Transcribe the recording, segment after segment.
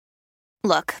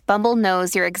Look, Bumble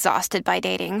knows you're exhausted by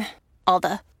dating. All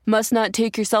the must not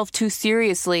take yourself too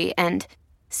seriously and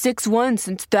 6'1"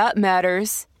 since that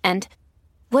matters. And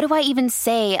what do I even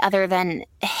say other than,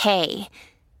 hey?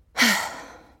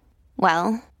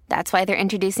 Well, that's why they're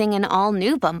introducing an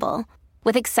all-new Bumble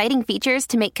with exciting features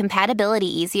to make compatibility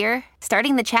easier,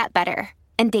 starting the chat better,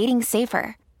 and dating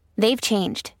safer. They've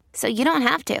changed, so you don't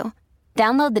have to.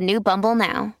 Download the new Bumble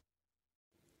now.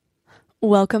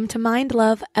 Welcome to Mind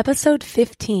Love, episode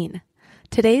 15.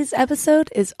 Today's episode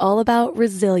is all about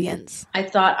resilience. I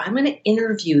thought, I'm going to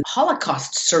interview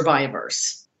Holocaust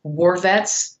survivors, war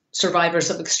vets,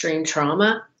 survivors of extreme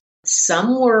trauma.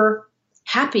 Some were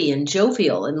happy and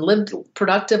jovial and lived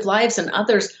productive lives, and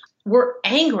others were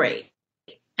angry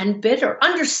and bitter,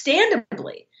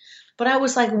 understandably. But I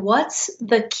was like, what's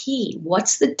the key?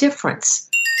 What's the difference?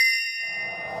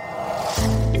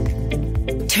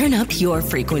 Turn up your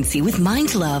frequency with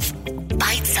Mind Love.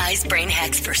 Bite-sized brain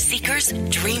hacks for seekers,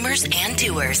 dreamers, and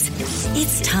doers.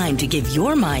 It's time to give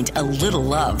your mind a little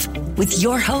love with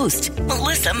your host,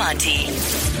 Melissa Monti.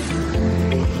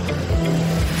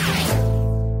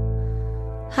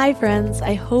 Hi friends,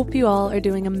 I hope you all are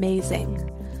doing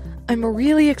amazing. I'm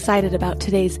really excited about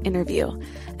today's interview,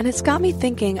 and it's got me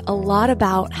thinking a lot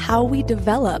about how we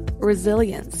develop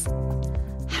resilience.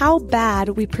 How bad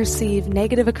we perceive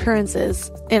negative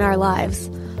occurrences in our lives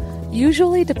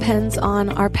usually depends on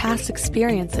our past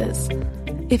experiences.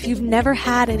 If you've never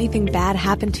had anything bad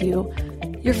happen to you,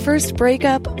 your first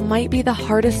breakup might be the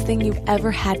hardest thing you've ever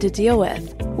had to deal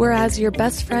with, whereas your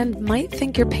best friend might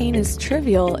think your pain is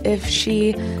trivial if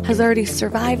she has already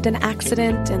survived an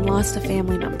accident and lost a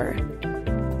family member.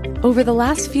 Over the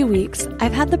last few weeks,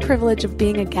 I've had the privilege of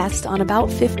being a guest on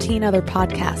about 15 other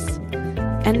podcasts.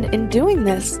 And in doing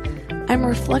this, I'm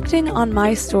reflecting on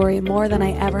my story more than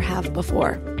I ever have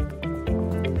before.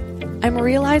 I'm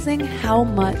realizing how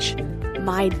much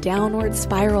my downward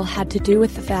spiral had to do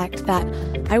with the fact that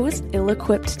I was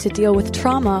ill-equipped to deal with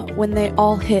trauma when they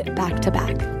all hit back to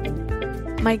back.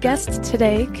 My guest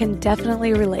today can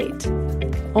definitely relate.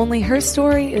 Only her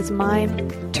story is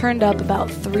mine, turned up about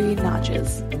 3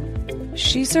 notches.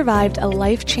 She survived a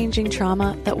life-changing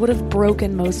trauma that would have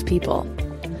broken most people.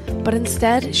 But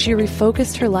instead, she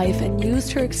refocused her life and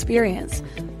used her experience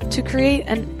to create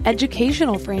an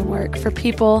educational framework for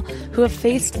people who have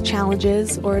faced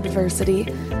challenges or adversity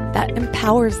that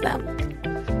empowers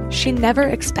them. She never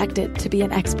expected to be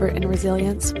an expert in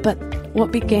resilience, but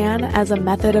what began as a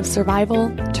method of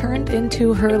survival turned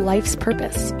into her life's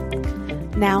purpose.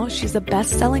 Now she's a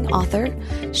best-selling author.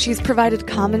 She's provided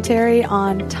commentary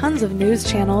on tons of news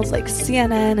channels like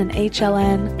CNN and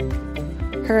HLN.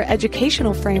 Her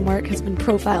educational framework has been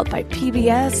profiled by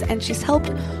PBS, and she's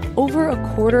helped over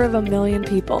 250,000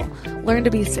 people learn to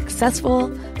be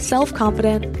successful,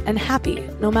 self-confident, and happy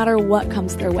no matter what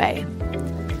comes their way.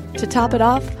 To top it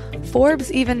off,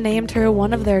 Forbes even named her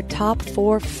one of their top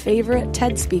 4 favorite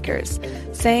TED speakers,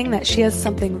 saying that she has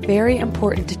something very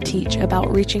important to teach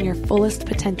about reaching your fullest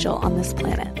potential on this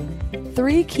planet.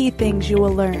 3 key things you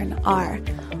will learn are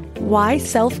why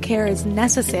self-care is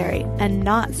necessary and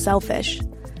not selfish,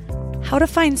 how to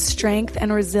find strength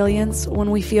and resilience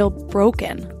when we feel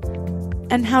broken,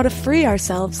 and how to free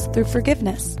ourselves through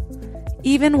forgiveness,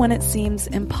 even when it seems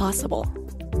impossible.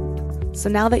 So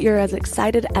now that you're as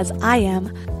excited as I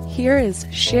am, here is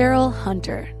Cheryl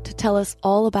Hunter to tell us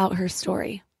all about her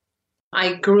story.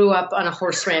 I grew up on a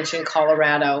horse ranch in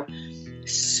Colorado,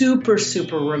 super,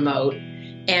 super remote.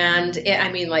 And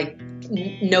I mean, like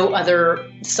no other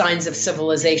signs of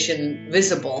civilization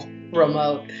visible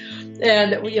remote.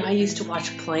 And I used to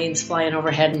watch planes flying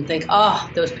overhead and think, oh,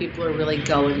 those people are really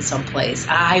going someplace.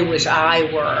 I wish I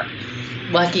were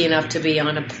lucky enough to be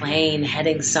on a plane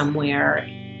heading somewhere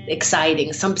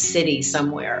exciting, some city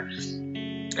somewhere.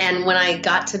 And when I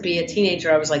got to be a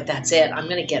teenager, I was like, that's it. I'm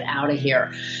going to get out of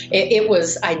here. It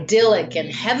was idyllic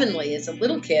and heavenly as a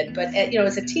little kid. But,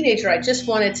 as a teenager, I just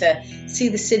wanted to see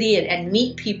the city and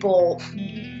meet people,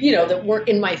 that weren't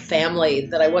in my family,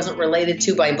 that I wasn't related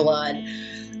to by blood.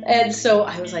 And so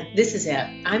I was like, this is it.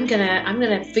 I'm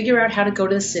gonna figure out how to go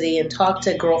to the city and talk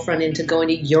to a girlfriend into going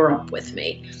to Europe with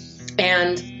me.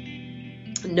 And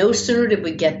no sooner did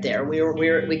we get there,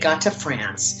 we got to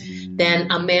France.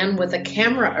 Then a man with a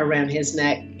camera around his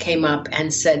neck came up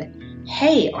and said,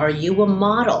 hey, are you a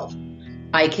model?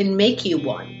 I can make you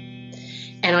one.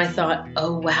 And I thought,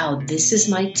 oh, wow, this is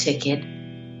my ticket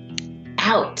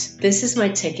out. This is my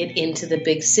ticket into the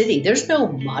big city. There's no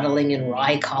modeling in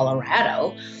Rye,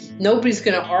 Colorado. Nobody's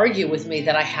going to argue with me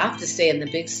that I have to stay in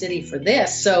the big city for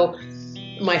this. So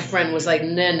my friend was like,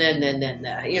 no,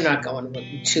 you're not going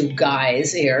with 2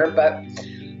 guys here. But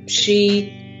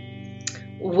she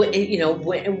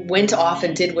went off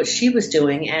and did what she was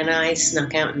doing, and I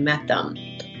snuck out and met them.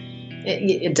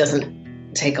 It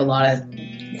doesn't take a lot of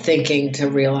thinking to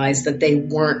realize that they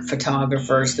weren't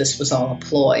photographers. This was all a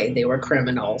ploy. They were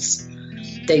criminals.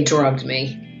 They drugged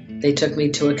me. They took me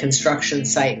to a construction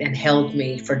site and held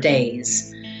me for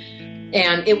days.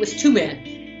 And it was 2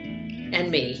 men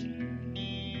and me.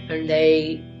 And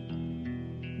they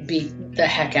beat the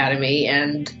heck out of me.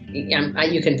 And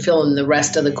you can fill in the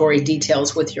rest of the gory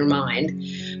details with your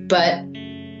mind. But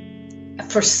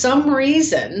for some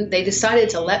reason, they decided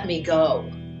to let me go.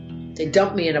 They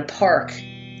dumped me in a park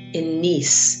in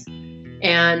Nice.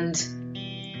 And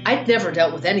I'd never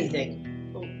dealt with anything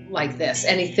like this,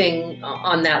 anything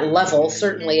on that level,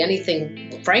 certainly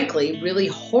anything, frankly, really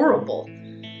horrible.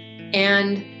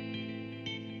 And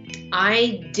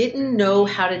I didn't know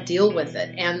how to deal with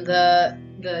it. And the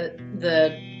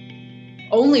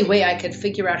only way I could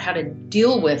figure out how to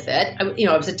deal with it, I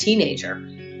was a teenager.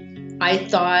 I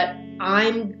thought,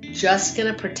 I'm just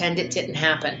going to pretend it didn't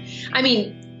happen. I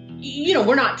mean,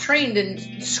 we're not trained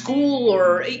in school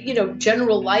or,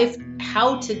 general life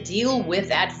how to deal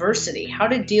with adversity, how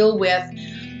to deal with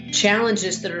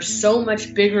challenges that are so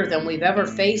much bigger than we've ever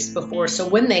faced before. So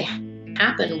when they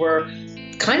happen, we're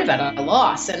kind of at a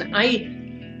loss. And I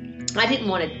didn't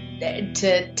want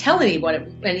to tell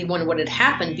anyone what had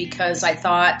happened, because I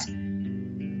thought,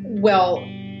 well,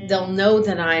 they'll know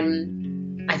that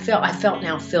I felt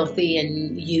now filthy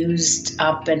and used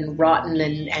up and rotten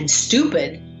and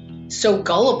stupid, so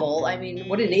gullible. I mean,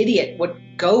 what an idiot would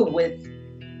go with,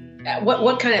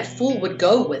 what kind of fool would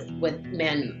go with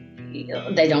men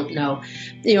they don't know.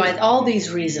 I had all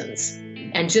these reasons.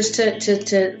 And just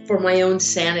to for my own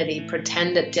sanity,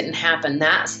 pretend it didn't happen.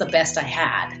 That's the best I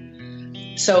had.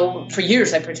 So for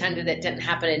years, I pretended it didn't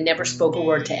happen and never spoke a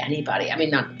word to anybody. I mean,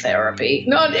 not in therapy,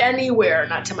 not anywhere,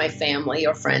 not to my family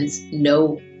or friends.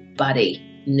 Nobody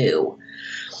knew.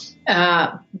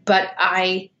 But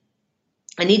I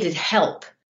needed help.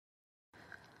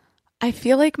 I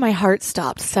feel like my heart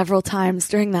stopped several times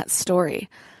during that story.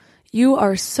 You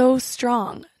are so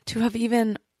strong to have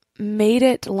even made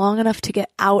it long enough to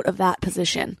get out of that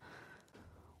position.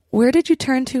 Where did you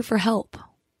turn to for help?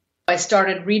 I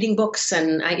started reading books,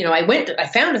 and I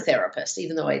found a therapist,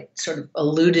 even though I sort of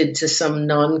alluded to some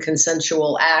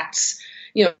non-consensual acts.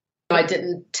 I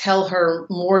didn't tell her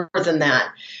more than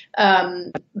that.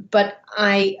 But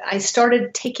I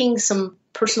started taking some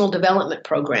personal development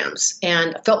programs,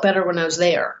 and I felt better when I was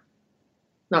there.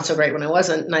 Not so great when I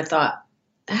wasn't. And I thought,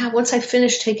 once I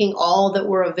finished taking all that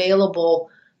were available,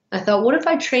 I thought, what if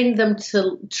I trained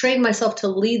myself to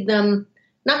lead them,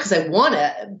 not because I want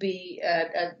to be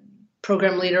a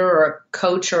program leader or a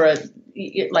coach or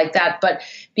like that, but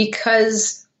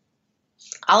because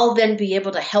I'll then be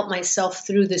able to help myself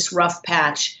through this rough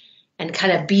patch and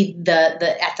kind of be at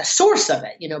the source of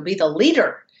it, be the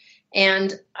leader.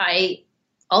 And I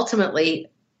ultimately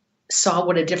saw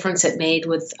what a difference it made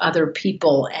with other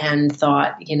people and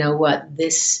thought,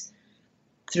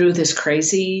 through this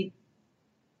crazy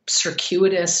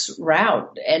circuitous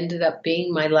route ended up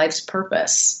being my life's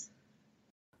purpose.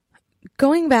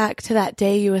 Going back to that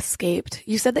day you escaped,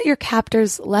 you said that your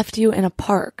captors left you in a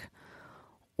park.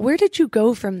 Where did you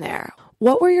go from there?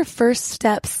 What were your first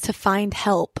steps to find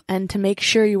help and to make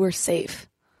sure you were safe?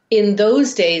 In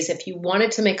those days, if you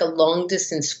wanted to make a long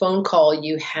distance phone call,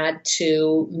 you had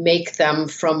to make them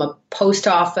from a post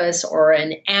office or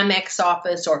an Amex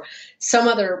office or some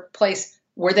other place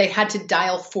where they had to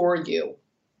dial for you.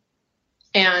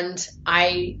 And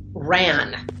I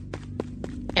ran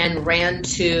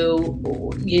to,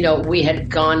 we had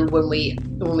gone when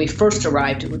we first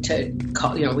arrived to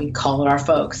call, we'd call our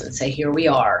folks and say, here we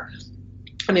are.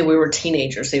 I mean, we were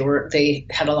teenagers. They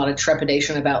had a lot of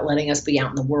trepidation about letting us be out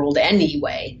in the world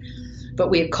anyway, but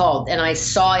we had called and I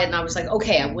saw it and I was like,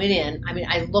 okay, I went in. I mean,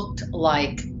 I looked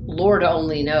like Lord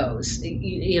only knows,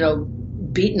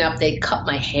 beaten up. They cut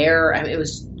my hair. I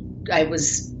mean, I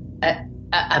was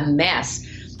a mess.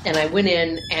 And I went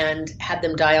in and had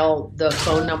them dial the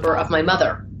phone number of my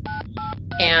mother.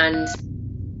 And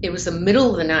it was the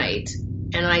middle of the night.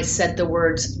 And I said the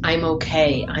words, I'm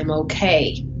okay, I'm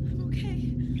okay.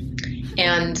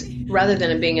 And rather than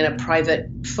it being in a private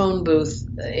phone booth,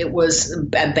 it was a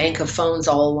bank of phones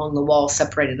all along the wall,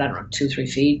 separated, 2-3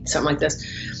 feet, something like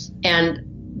this. And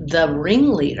the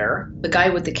ringleader, the guy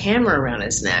with the camera around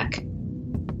his neck,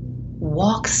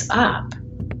 walks up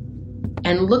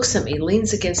and looks at me,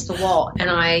 leans against the wall, and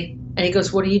he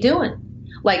goes, what are you doing?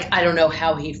 Like, I don't know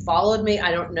how he followed me. I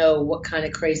don't know what kind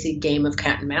of crazy game of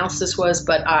cat and mouse this was,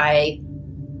 but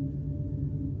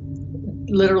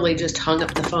literally just hung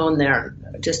up the phone there,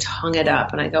 just hung it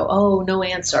up. And I go, oh, no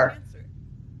answer.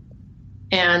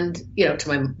 And,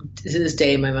 to this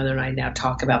day, my mother and I now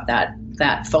talk about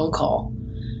that phone call.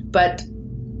 But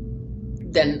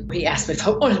then he asked me if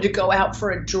I wanted to go out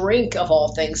for a drink, of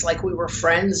all things, like we were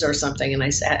friends or something. And I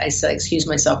said, excuse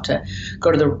myself to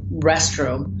go to the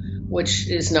restroom, which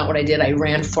is not what I did. I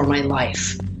ran for my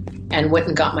life and went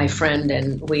and got my friend,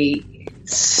 and we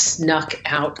snuck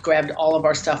out, grabbed all of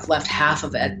our stuff, left half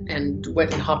of it, and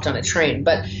went and hopped on a train.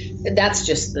 But that's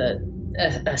just the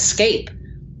escape.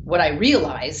 What I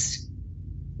realized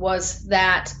was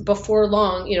that before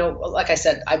long, like I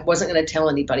said, I wasn't going to tell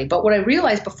anybody. But what I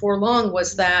realized before long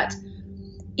was that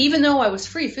even though I was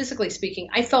free, physically speaking,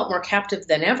 I felt more captive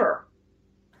than ever.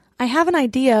 I have an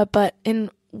idea, but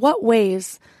in what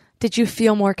ways did you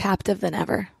feel more captive than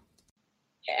ever?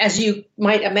 As you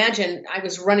might imagine, I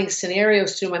was running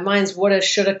scenarios through my mind, woulda,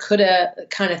 shoulda, coulda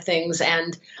kind of things,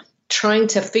 and trying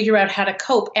to figure out how to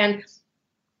cope. And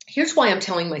here's why I'm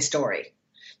telling my story.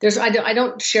 I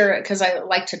don't share it because I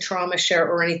like to trauma share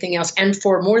or anything else. And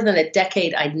for more than a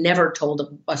decade, I'd never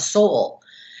told a soul.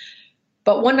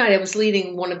 But one night I was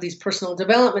leading one of these personal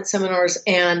development seminars,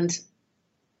 and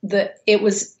it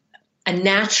was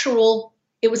natural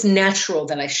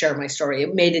that I share my story.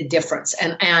 It made a difference.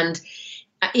 And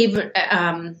even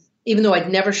though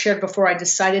I'd never shared before, I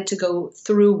decided to go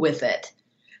through with it.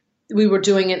 We were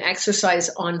doing an exercise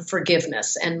on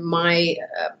forgiveness, and my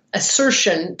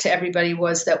assertion to everybody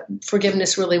was that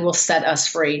forgiveness really will set us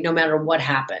free no matter what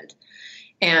happened,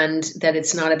 and that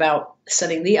it's not about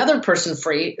setting the other person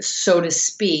free, so to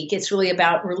speak. It's really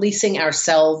about releasing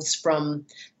ourselves from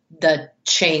the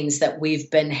chains that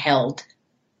we've been held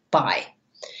by.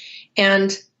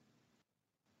 And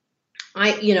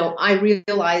I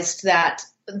realized that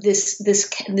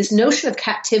this notion of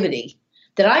captivity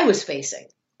that I was facing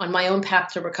on my own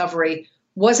path to recovery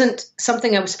wasn't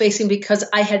something I was facing because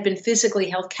I had been physically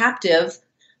held captive.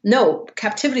 No,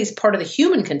 captivity is part of the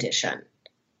human condition.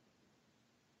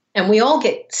 And we all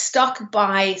get stuck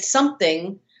by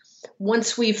something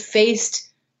once we've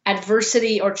faced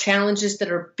adversity or challenges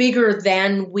that are bigger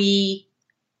than we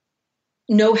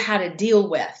know how to deal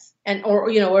with,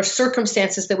 or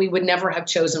circumstances that we would never have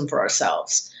chosen for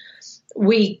ourselves.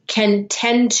 We can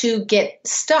tend to get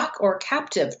stuck or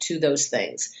captive to those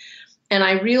things. And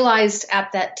I realized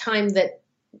at that time that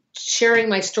sharing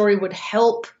my story would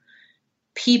help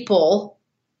people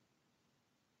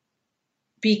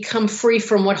become free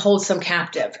from what holds them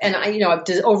captive. And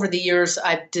over the years,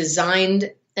 I've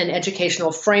designed an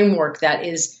educational framework that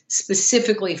is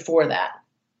specifically for that.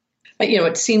 But,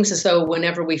 it seems as though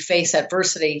whenever we face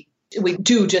adversity, we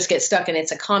do just get stuck, and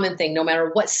it's a common thing, no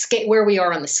matter where we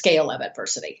are on the scale of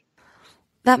adversity.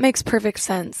 That makes perfect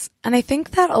sense. And I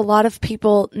think that a lot of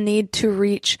people need to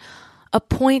reach a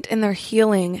point in their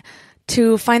healing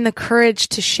to find the courage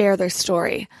to share their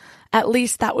story. At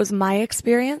least that was my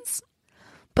experience.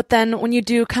 But then when you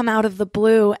do come out of the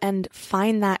blue and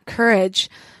find that courage,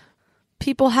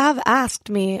 people have asked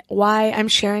me why I'm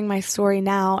sharing my story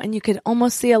now, and you could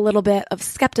almost see a little bit of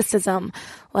skepticism,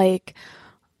 like,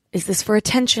 is this for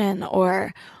attention,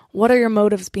 or what are your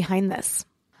motives behind this?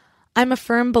 I'm a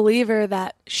firm believer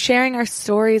that sharing our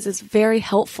stories is very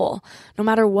helpful, no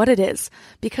matter what it is,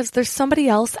 because there's somebody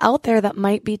else out there that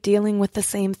might be dealing with the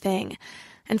same thing.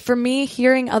 And for me,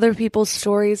 hearing other people's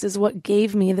stories is what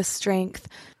gave me the strength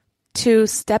to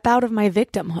step out of my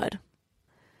victimhood.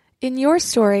 In your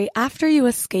story, after you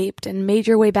escaped and made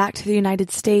your way back to the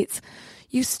United States,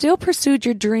 you still pursued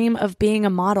your dream of being a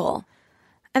model.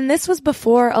 And this was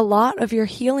before a lot of your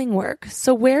healing work.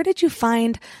 So where did you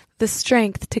find the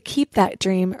strength to keep that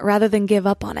dream rather than give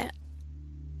up on it?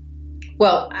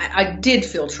 Well, I did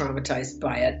feel traumatized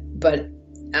by it, but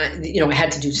I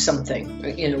had to do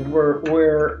something.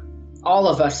 We're all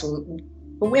of us, and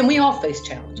we all face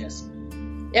challenges.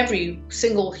 Every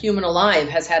single human alive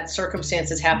has had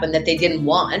circumstances happen that they didn't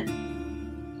want.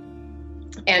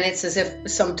 And it's as if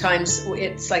sometimes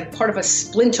it's like part of us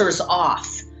splinters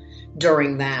off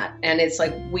during that. And it's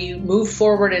like we move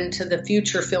forward into the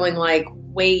future feeling like,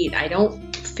 wait, I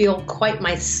don't feel quite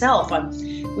myself.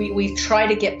 We try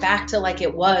to get back to like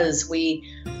it was. We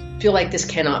feel like this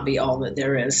cannot be all that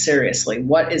there is. Seriously,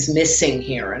 what is missing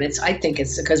here? And I think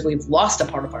it's because we've lost a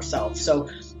part of ourselves. So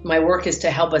my work is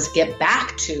to help us get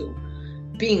back to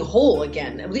being whole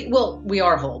again. We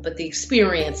are whole, but the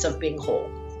experience of being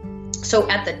whole. So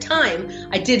at the time,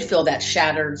 I did feel that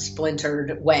shattered,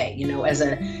 splintered way, as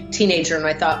a teenager. And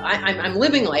I thought, I'm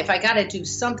living life. I got to do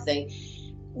something.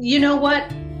 You know what?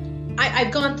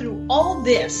 I've gone through all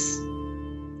this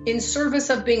in service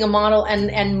of being a model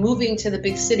and moving to the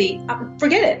big city,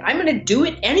 forget it. I'm going to do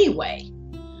it anyway.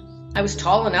 I was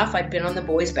tall enough. I'd been on the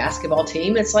boys' basketball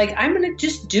team. It's like, I'm going to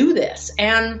just do this.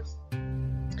 And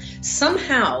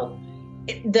somehow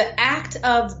the act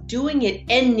of doing it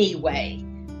anyway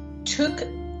took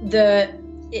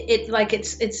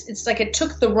it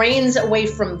took the reins away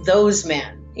from those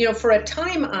men. For a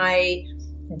time I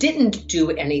didn't do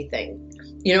anything,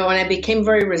 and I became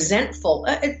very resentful,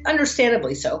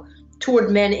 understandably so,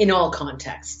 toward men in all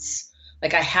contexts.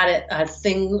 Like I had a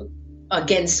thing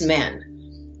against men.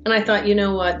 And I thought, you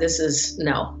know what,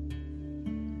 no.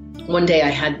 One day I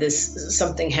had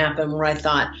something happen where I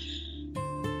thought,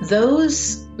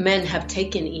 those men have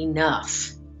taken enough.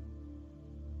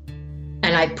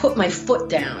 And I put my foot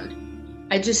down.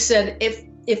 I just said,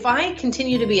 if I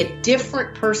continue to be a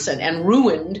different person and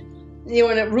ruined,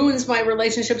 and it ruins my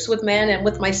relationships with men and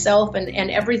with myself and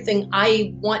everything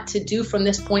I want to do from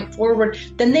this point forward,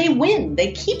 then they win.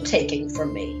 They keep taking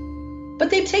from me. But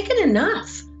they've taken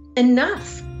enough.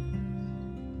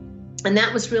 And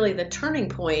that was really the turning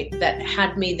point that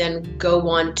had me then go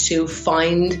on to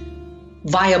find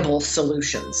viable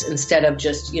solutions instead of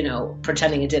just,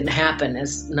 pretending it didn't happen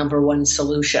as number one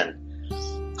solution.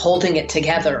 Holding it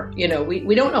together.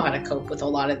 We don't know how to cope with a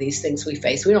lot of these things we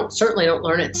face. We certainly don't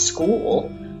learn at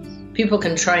school. People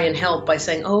can try and help by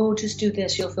saying, oh, just do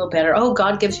this, you'll feel better. Oh,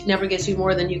 God never gives you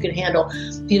more than you can handle.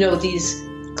 These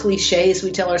cliches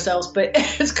we tell ourselves, but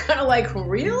it's kind of like,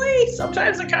 really?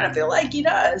 Sometimes I kind of feel like he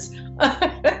does.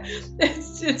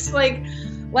 It's like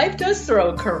life does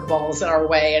throw curveballs our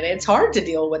way and it's hard to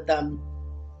deal with them.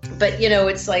 But,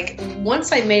 it's like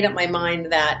once I made up my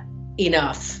mind that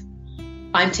enough,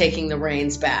 I'm taking the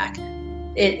reins back.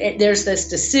 There's this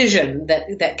decision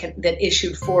that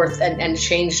issued forth and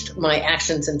changed my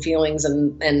actions and feelings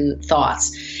and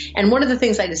thoughts. And one of the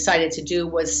things I decided to do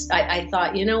was I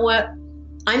thought, you know what?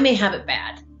 I may have it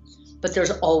bad, but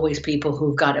there's always people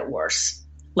who've got it worse.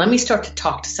 Let me start to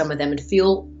talk to some of them and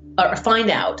find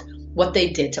out what they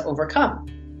did to overcome.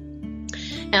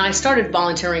 And I started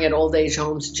volunteering at old age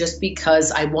homes just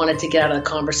because I wanted to get out of the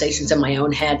conversations in my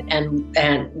own head, and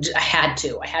I had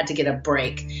to get a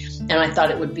break. And I thought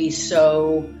it would be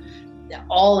so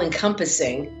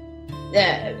all-encompassing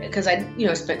because I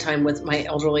spent time with my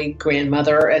elderly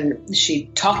grandmother, and she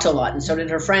talked a lot, and so did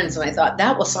her friends. And I thought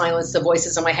that will silence the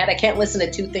voices in my head. I can't listen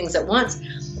to two things at once.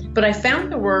 But I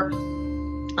found there were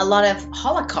a lot of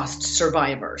Holocaust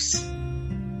survivors.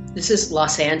 This is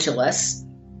Los Angeles.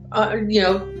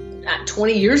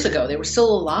 20 years ago, they were still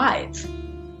alive.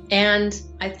 And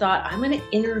I thought, I'm going to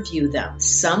interview them.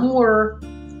 Some were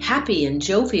happy and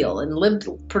jovial and lived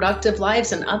productive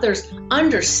lives, and others,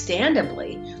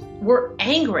 understandably, were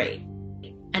angry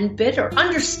and bitter,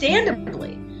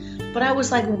 understandably. But I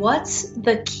was like, what's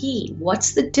the key?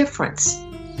 What's the difference?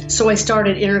 So I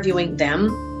started interviewing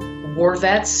them, war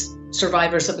vets,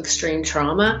 survivors of extreme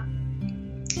trauma,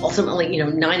 ultimately,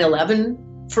 9/11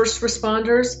 first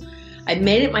responders. I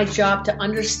made it my job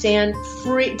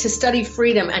to study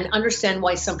freedom and understand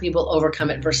why some people overcome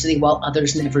adversity while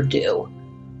others never do.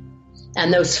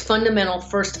 And those fundamental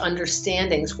first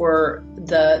understandings were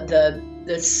the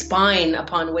spine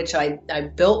upon which I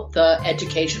built the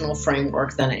educational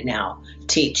framework that I now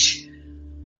teach.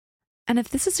 And if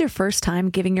this is your first time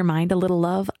giving your mind a little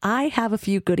love, I have a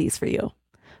few goodies for you.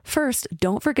 First,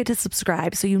 don't forget to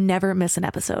subscribe so you never miss an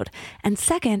episode. And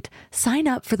second, sign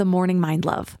up for the Morning Mind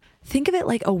Love. Think of it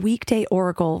like a weekday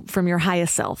oracle from your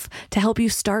highest self to help you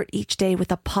start each day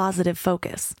with a positive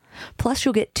focus. Plus,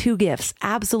 you'll get 2 gifts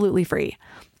absolutely free: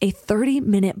 a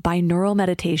 30-minute binaural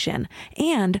meditation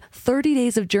and 30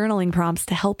 days of journaling prompts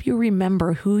to help you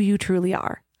remember who you truly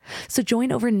are. So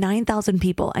join over 9,000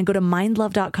 people and go to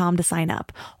mindlove.com to sign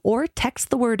up, or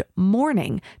text the word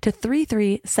morning to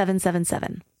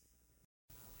 33777.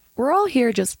 We're all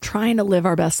here just trying to live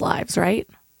our best lives, right?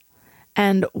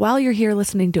 And while you're here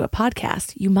listening to a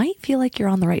podcast, you might feel like you're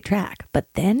on the right track,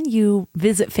 but then you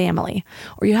visit family,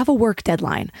 or you have a work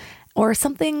deadline, or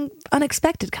something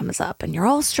unexpected comes up and you're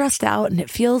all stressed out and it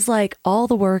feels like all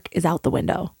the work is out the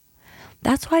window.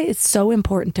 That's why it's so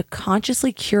important to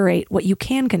consciously curate what you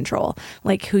can control,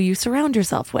 like who you surround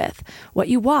yourself with, what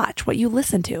you watch, what you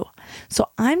listen to. So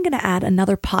I'm going to add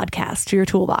another podcast to your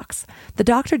toolbox, The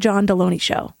Dr. John Deloney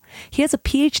Show. He has a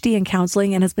PhD in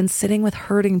counseling and has been sitting with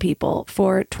hurting people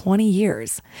for 20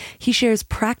 years. He shares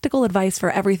practical advice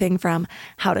for everything from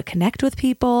how to connect with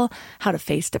people, how to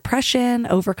face depression,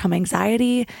 overcome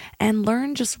anxiety, and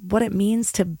learn just what it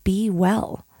means to be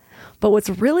well. But what's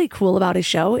really cool about his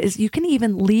show is you can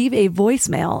even leave a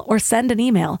voicemail or send an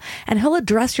email, and he'll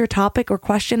address your topic or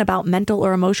question about mental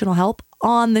or emotional health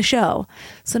on the show.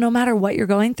 So no matter what you're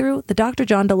going through, the Dr.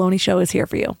 John Deloney Show is here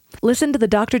for you. Listen to the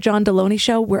Dr. John Deloney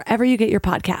Show wherever you get your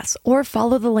podcasts, or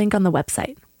follow the link on the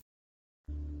website.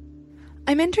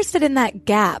 I'm interested in that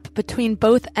gap between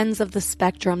both ends of the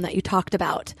spectrum that you talked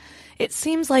about. It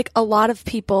seems like a lot of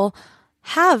people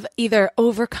have either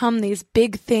overcome these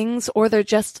big things or they're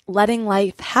just letting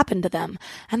life happen to them,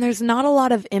 and there's not a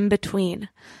lot of in between.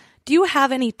 Do you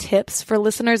have any tips for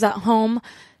listeners at home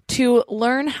to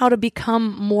learn how to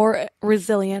become more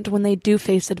resilient when they do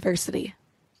face adversity?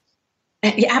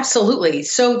 Yeah, absolutely.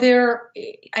 So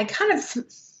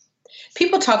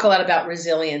people talk a lot about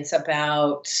resilience,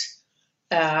 about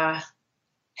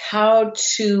how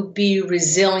to be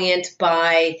resilient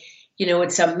by,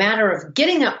 it's a matter of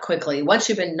getting up quickly once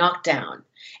you've been knocked down.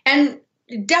 And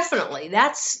definitely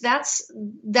that's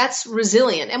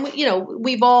resilient. And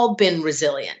we've all been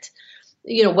resilient,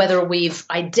 whether we've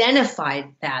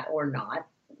identified that or not.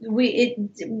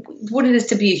 What it is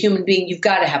to be a human being, you've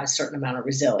got to have a certain amount of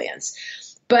resilience.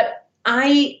 But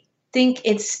I think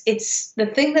it's the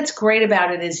thing that's great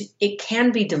about it is it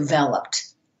can be developed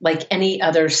like any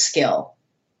other skill.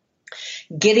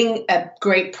 Getting a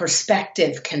great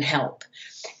perspective can help.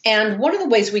 And one of the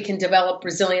ways we can develop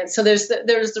resilience, so there's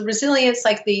the resilience,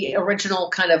 like the original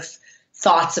kind of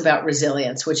thoughts about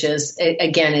resilience, which is,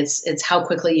 again, it's how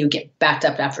quickly you get back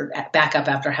up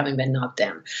after having been knocked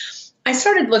down. I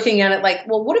started looking at it like,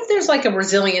 well, what if there's like a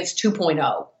resilience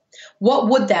 2.0? What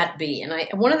would that be? And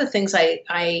one of the things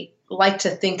I like to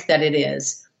think that it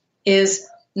is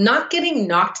not getting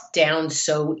knocked down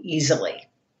so easily.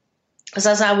 Because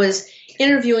as I was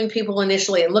interviewing people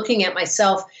initially and looking at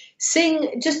myself,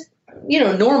 seeing just,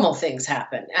 normal things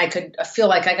happen, I could feel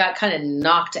like I got kind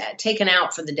of taken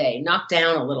out for the day, knocked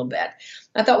down a little bit.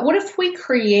 I thought, what if we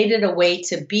created a way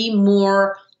to be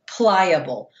more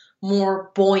pliable,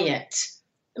 more buoyant,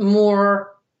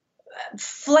 more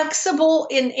flexible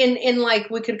in like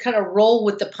we could kind of roll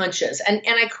with the punches. And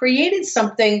I created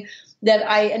something that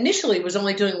I initially was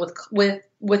only doing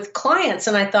with clients.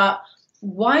 And I thought,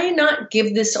 why not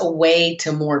give this away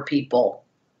to more people?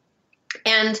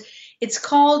 And it's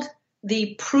called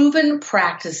the Proven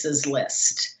Practices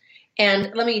List.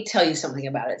 And let me tell you something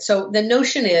about it. So the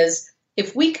notion is,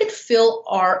 if we could fill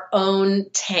our own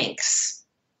tanks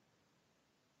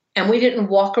and we didn't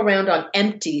walk around on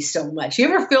empty so much. You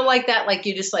ever feel like that? Like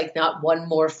you just like, not one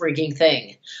more frigging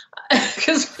thing.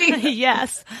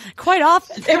 Yes, quite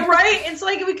often. Right? It's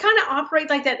like we kind of operate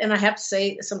like that. And I have to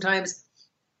say, sometimes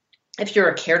if you're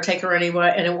a caretaker in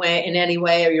any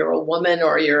way, or you're a woman,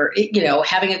 or you're,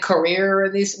 having a career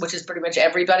in these, which is pretty much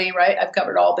everybody, right? I've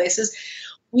covered all bases.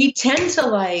 We tend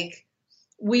to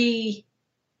we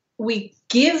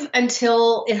give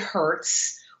until it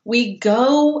hurts. We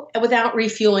go without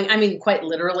refueling. I mean, quite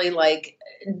literally,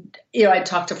 I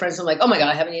talk to friends and I'm like, oh my God,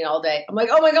 I haven't eaten all day. I'm like,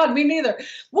 oh my God, me neither.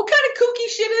 What kind of kooky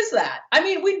shit is that? I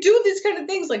mean, we do these kind of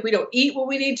things. Like we don't eat when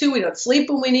we need to. We don't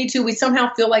sleep when we need to. We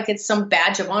somehow feel like it's some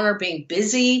badge of honor being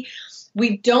busy.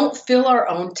 We don't fill our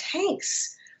own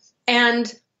tanks.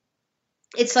 And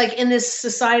it's like in this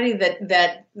society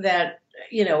that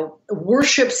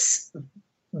worships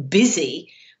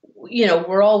busy,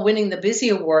 we're all winning the busy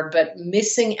award, but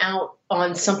missing out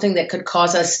on something that could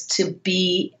cause us to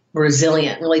be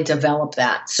resilient, really develop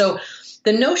that. So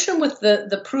the notion with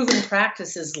the Proven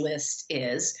Practices List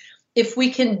is, if we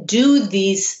can do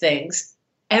these things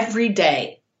every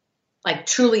day, like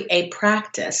truly a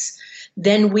practice,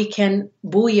 then we can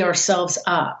buoy ourselves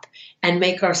up and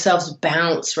make ourselves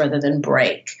bounce rather than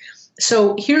break.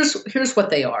 So here's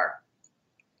what they are.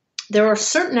 There are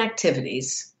certain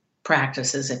activities,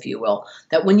 practices, if you will,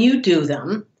 that when you do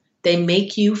them, they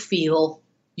make you feel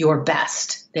your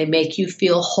best. They make you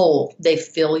feel whole. They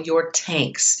fill your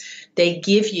tanks. They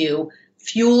give you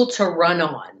fuel to run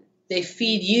on. They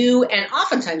feed you and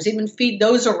oftentimes even feed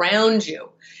those around you.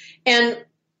 And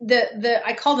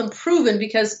I call them proven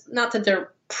because not that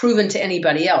they're proven to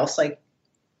anybody else, like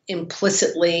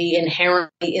implicitly,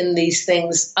 inherently in these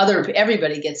things,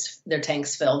 everybody gets their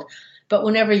tanks filled. But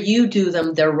whenever you do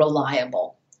them, they're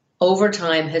reliable. Over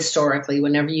time, historically,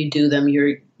 whenever you do them,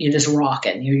 you're just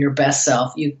rocking. You're your best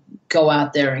self. You go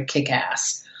out there and kick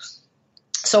ass.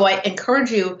 So I encourage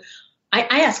you.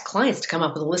 I ask clients to come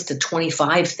up with a list of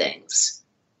 25 things.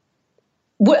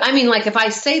 If I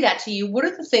say that to you, what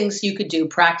are the things you could do,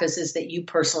 practices that you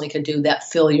personally could do that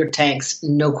fill your tanks?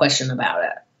 No question about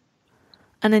it.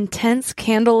 An intense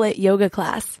candlelit yoga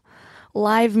class,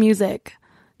 live music,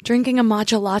 drinking a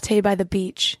matcha latte by the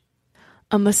beach,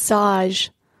 a massage,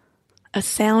 a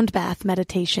sound bath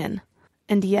meditation,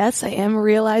 And yes, I am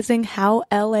realizing how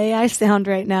LA I sound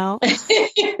right now.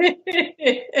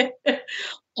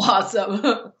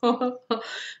 Awesome.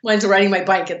 Mine's riding my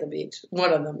bike at the beach.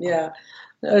 One of them. Yeah.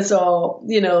 So,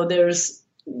 there's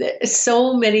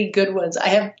so many good ones. I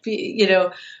have,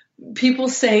 people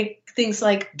say things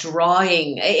like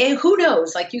drawing. And who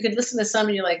knows? Like you could listen to some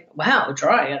and you're like, wow,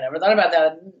 drawing. I never thought about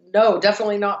that. No,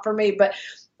 definitely not for me. But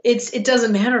it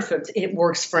doesn't matter if it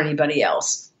works for anybody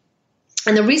else.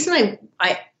 And the reason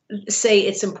I say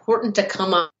it's important to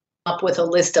come up with a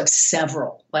list of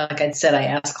several, like I said, I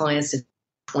ask clients to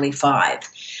 25,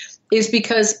 is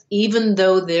because even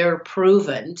though they're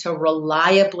proven to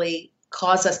reliably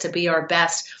cause us to be our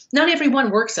best, not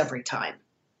everyone works every time.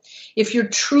 If you're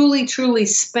truly, truly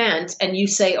spent and you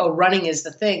say, oh, running is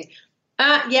the thing,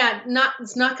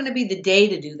 it's not going to be the day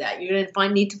to do that. You're going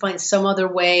to need to find some other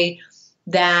way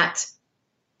that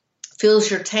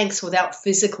fills your tanks without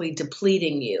physically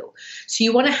depleting you. So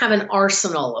you want to have an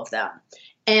arsenal of them.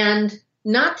 And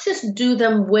not just do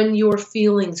them when you're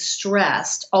feeling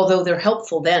stressed, although they're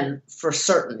helpful then for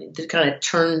certain to kind of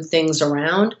turn things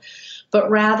around,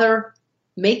 but rather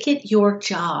make it your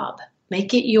job,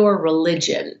 make it your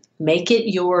religion, make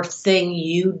it your thing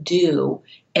you do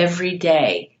every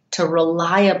day to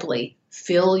reliably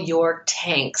fill your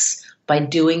tanks by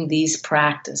doing these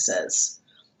practices.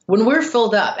 When we're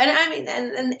filled up, and I mean,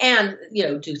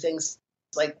 and do things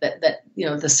like that,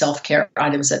 the self-care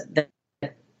items that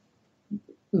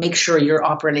make sure you're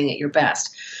operating at your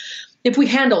best. If we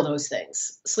handle those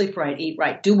things, sleep right, eat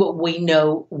right, do what we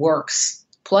know works,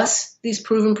 plus these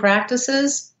proven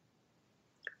practices,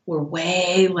 we're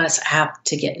way less apt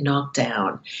to get knocked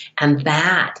down. And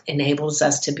that enables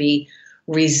us to be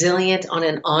resilient on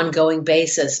an ongoing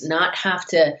basis, not have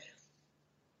to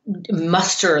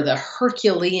muster the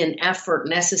Herculean effort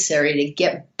necessary to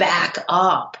get back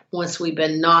up once we've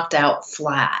been knocked out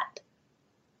flat.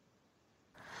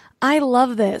 I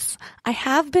love this. I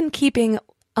have been keeping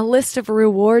a list of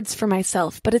rewards for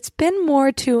myself, but it's been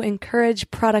more to encourage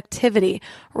productivity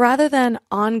rather than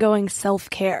ongoing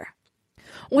self-care.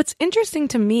 What's interesting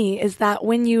to me is that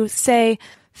when you say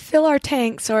fill our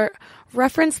tanks or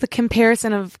reference the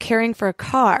comparison of caring for a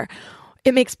car,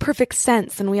 it makes perfect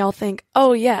sense and we all think,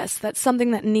 oh yes, that's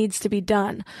something that needs to be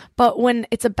done. But when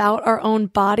it's about our own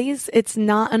bodies, it's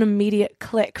not an immediate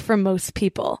click for most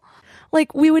people.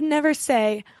 Like we would never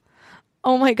say,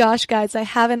 oh my gosh, guys, I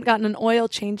haven't gotten an oil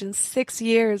change in 6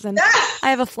 years and I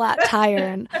have a flat tire,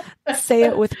 and say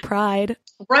it with pride.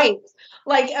 Right.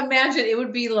 Like imagine it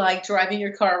would be like driving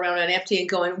your car around on empty and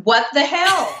going, what the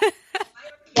hell?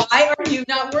 Why are you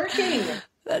not working?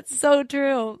 That's so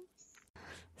true.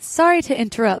 Sorry to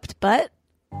interrupt, but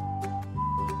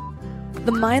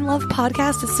the Mind Love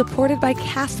podcast is supported by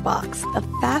CastBox, the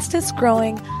fastest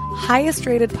growing, highest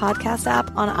rated podcast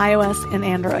app on iOS and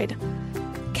Android.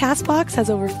 CastBox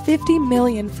has over 50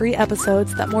 million free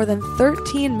episodes that more than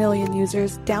 13 million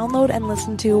users download and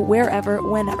listen to wherever,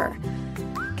 whenever.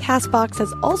 CastBox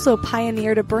has also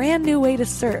pioneered a brand new way to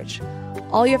search.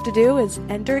 All you have to do is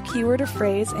enter a keyword or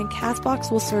phrase, and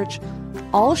CastBox will search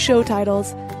all show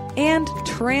titles and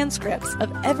transcripts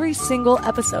of every single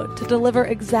episode to deliver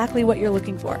exactly what you're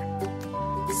looking for.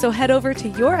 So head over to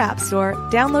your app store,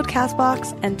 download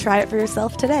CastBox, and try it for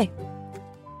yourself today.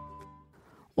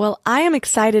 Well, I am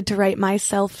excited to write my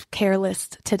self-care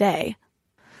list today.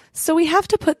 So we have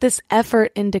to put this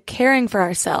effort into caring for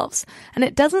ourselves, and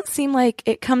it doesn't seem like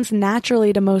it comes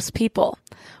naturally to most people.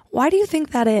 Why do you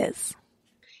think that is?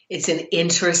 It's an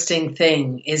interesting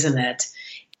thing, isn't it?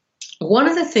 One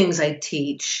of the things I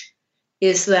teach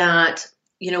is that,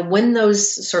 when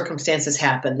those circumstances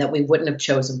happen that we wouldn't have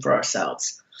chosen for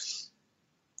ourselves,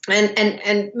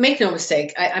 and make no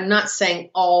mistake, I'm not saying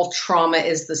all trauma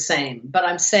is the same, but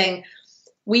I'm saying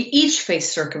we each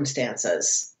face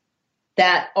circumstances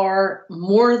that are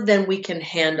more than we can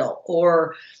handle,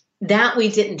 or that we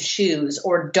didn't choose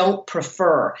or don't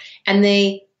prefer. And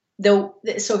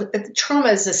so trauma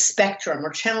is a spectrum, or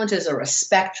challenges are a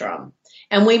spectrum.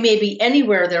 And we may be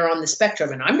anywhere there on the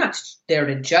spectrum, and I'm not there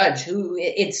to judge who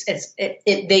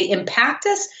they impact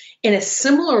us in a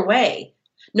similar way,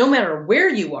 no matter where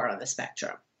you are on the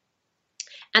spectrum.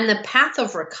 And the path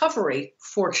of recovery,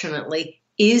 fortunately,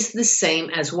 is the same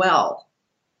as well.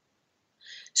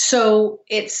 So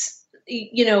it's,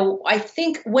 I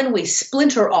think when we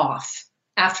splinter off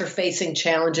after facing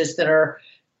challenges that are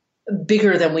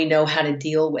bigger than we know how to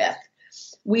deal with,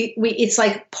 it's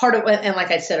like part of, and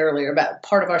like I said earlier, about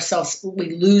part of ourselves,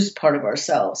 we lose part of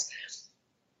ourselves.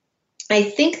 I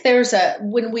think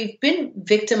when we've been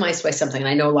victimized by something, and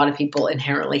I know a lot of people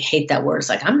inherently hate that word. It's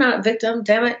like, I'm not a victim,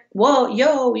 damn it. Whoa,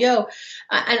 yo.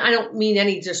 And I don't mean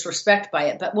any disrespect by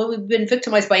it, but when we've been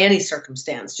victimized by any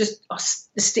circumstance, just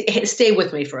stay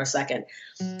with me for a second.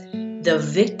 The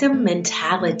victim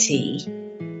mentality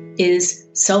is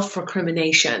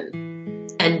self-recrimination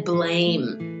and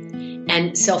blame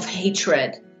and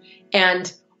self-hatred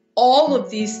and all of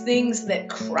these things that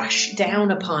crush down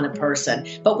upon a person.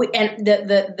 But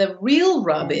the real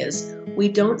rub is we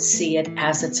don't see it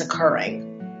as it's occurring.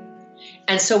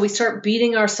 And so we start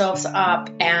beating ourselves up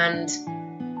and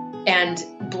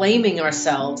blaming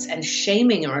ourselves and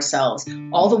shaming ourselves.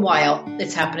 All the while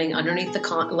it's happening underneath the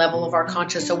level of our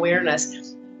conscious awareness.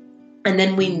 And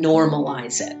then we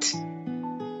normalize it.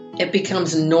 It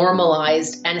becomes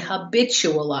normalized and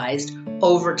habitualized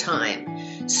over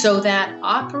time. So that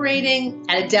operating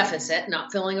at a deficit,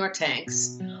 not filling our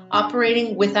tanks,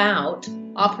 operating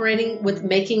with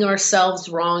making ourselves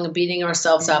wrong, beating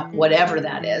ourselves up, whatever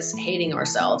that is, hating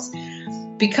ourselves,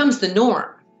 becomes the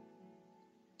norm.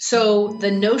 So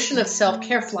the notion of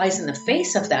self-care flies in the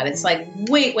face of that. It's like,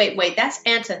 wait, that's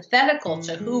antithetical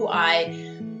to who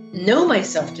I know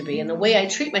myself to be and the way I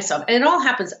treat myself. And it all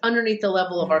happens underneath the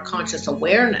level of our conscious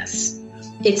awareness.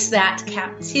 It's that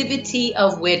captivity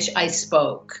of which I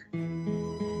spoke. I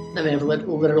mean, I've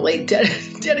literally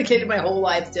dedicated my whole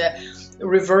life to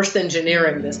reverse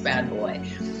engineering this bad boy.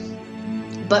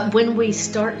 But when we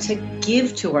start to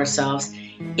give to ourselves,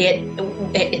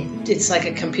 it's like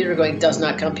a computer going, does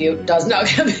not compute.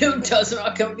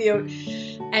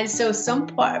 And so some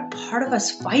part of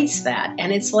us fights that.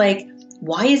 And it's like,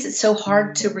 why is it so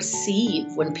hard to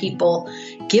receive when people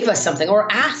give us something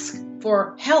or ask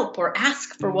for help or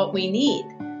ask for what we need?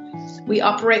 We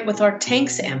operate with our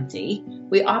tanks empty.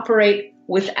 We operate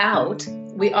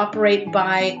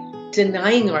by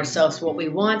denying ourselves what we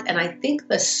want. And I think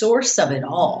the source of it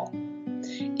all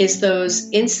is those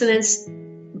incidents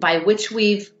by which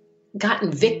we've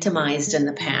gotten victimized in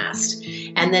the past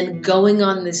and then going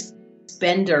on this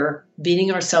bender,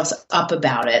 beating ourselves up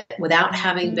about it without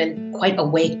having been quite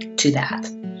awake to that.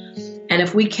 And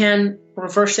if we can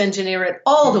reverse engineer it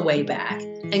all the way back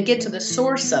and get to the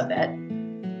source of it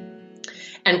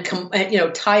and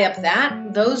tie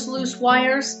up those loose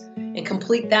wires and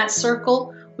complete that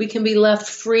circle, we can be left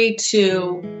free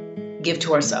to give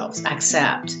to ourselves,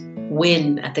 accept,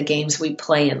 win at the games we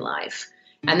play in life.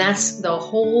 And that's the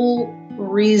whole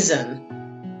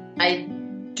reason I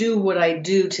do what I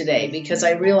do today, because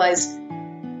I realize,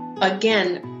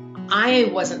 again, I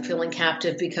wasn't feeling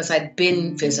captive because I'd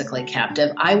been physically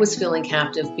captive. I was feeling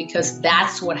captive because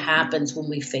that's what happens when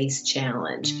we face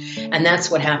challenge. And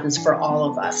that's what happens for all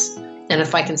of us. And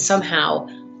if I can somehow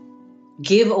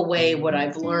give away what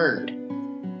I've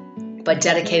learned by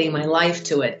dedicating my life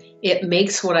to it, it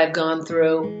makes what I've gone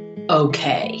through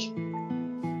okay.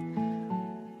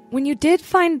 When you did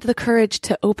find the courage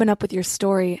to open up with your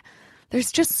story,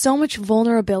 there's just so much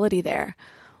vulnerability there.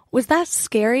 Was that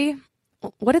scary?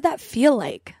 What did that feel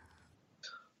like?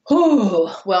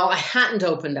 Oh, well, I hadn't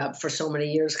opened up for so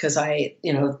many years because I,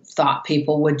 thought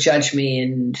people would judge me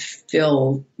and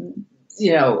feel,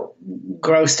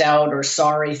 grossed out or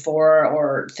sorry for,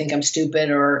 or think I'm stupid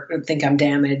or think I'm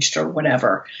damaged or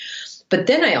whatever. But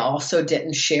then I also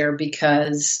didn't share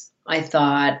because I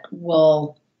thought,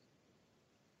 well,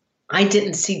 I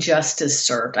didn't see justice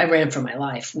served. I ran for my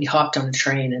life. We hopped on a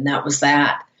train and that was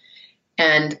that.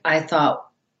 And I thought,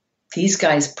 these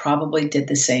guys probably did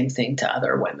the same thing to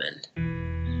other women.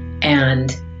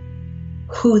 And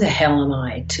who the hell am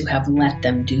I to have let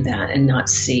them do that and not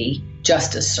see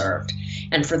justice served?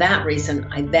 And for that reason,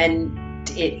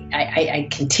 I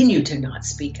continued to not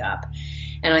speak up.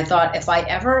 And I thought, if I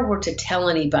ever were to tell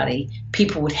anybody,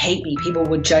 people would hate me, people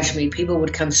would judge me, people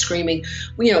would come screaming,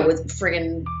 with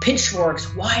friggin' pitchforks,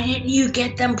 why didn't you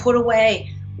get them put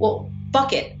away? Well,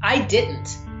 fuck it, I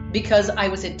didn't, because I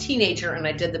was a teenager and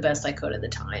I did the best I could at the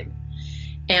time.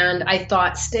 And I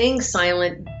thought staying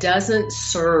silent doesn't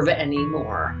serve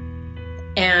anymore.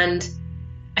 And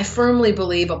I firmly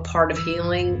believe a part of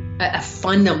healing, a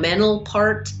fundamental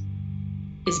part,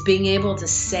 is being able to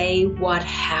say what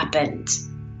happened.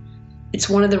 It's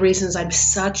one of the reasons I'm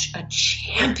such a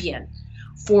champion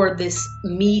for this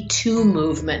Me Too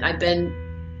movement. I've been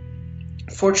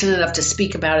fortunate enough to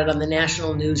speak about it on the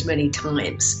national news many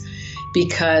times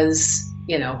because,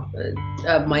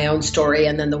 of my own story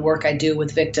and then the work I do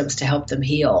with victims to help them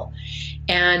heal.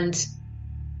 And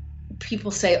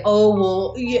people say, oh,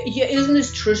 well, isn't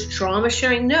this trauma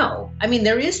sharing? No. I mean,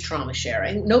 there is trauma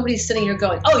sharing. Nobody's sitting here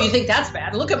going, oh, you think that's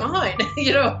bad? Look at mine.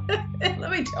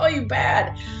 Let me tell you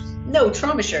bad. No,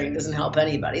 trauma sharing doesn't help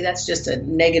anybody. That's just a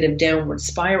negative downward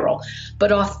spiral.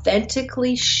 But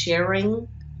authentically sharing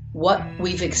what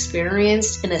we've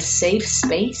experienced in a safe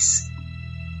space,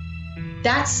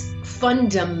 that's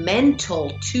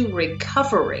fundamental to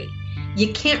recovery.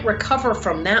 You can't recover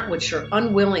from that which you're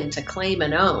unwilling to claim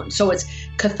and own. So it's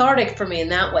cathartic for me in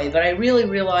that way. But I really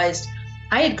realized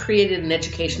I had created an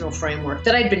educational framework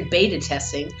that I'd been beta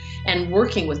testing and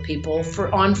working with people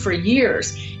for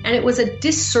years. And it was a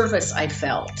disservice, I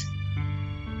felt,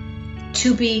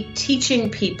 to be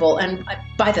teaching people, and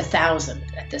by the thousand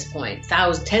at this point,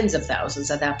 tens of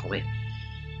thousands at that point,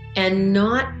 and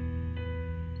not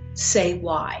say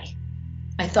why.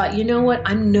 I thought, you know what?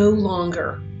 I'm no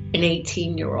longer an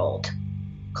 18-year-old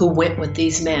who went with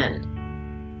these men.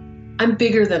 I'm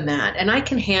bigger than that, and I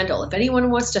can handle. If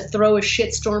anyone wants to throw a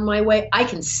shitstorm my way, I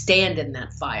can stand in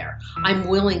that fire. I'm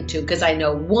willing to, because I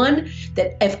know, one,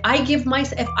 that if I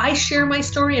share my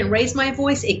story and raise my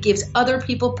voice, it gives other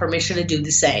people permission to do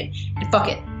the same. And fuck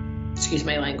it, excuse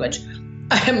my language.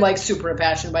 I am like super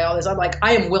impassioned by all this. I'm like,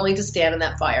 I am willing to stand in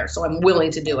that fire, so I'm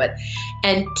willing to do it.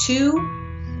 And two,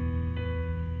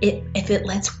 if it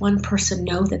lets one person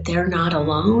know that they're not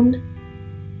alone,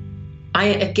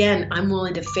 I'm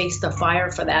willing to face the fire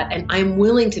for that, and I'm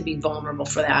willing to be vulnerable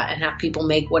for that and have people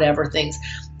make whatever things.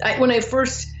 When I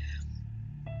first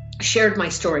shared my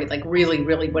story, like really,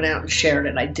 really went out and shared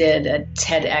it, I did a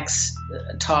TEDx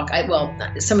talk.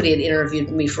 Somebody had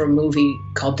interviewed me for a movie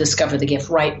called Discover the Gift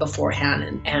right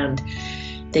beforehand, and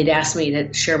they'd asked me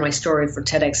to share my story for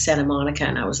TEDx Santa Monica,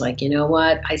 and I was like, you know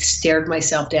what? I stared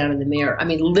myself down in the mirror. I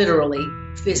mean, literally,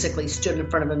 physically stood in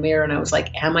front of a mirror, and I was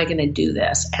like, am I going to do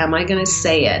this? Am I going to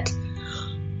say it?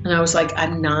 And I was like,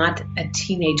 I'm not a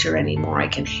teenager anymore. I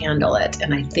can handle it,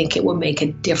 and I think it will make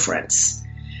a difference.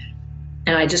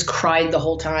 And I just cried the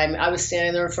whole time. I was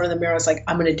standing there in front of the mirror. I was like,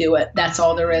 I'm going to do it. That's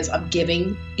all there is. I'm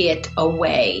giving it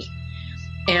away.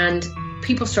 And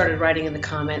people started writing in the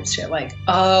comments shit like,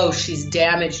 oh, she's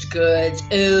damaged goods.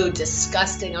 Ooh,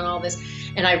 disgusting, and all this.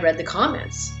 And I read the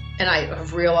comments, and I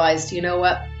have realized, you know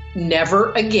what?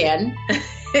 Never again.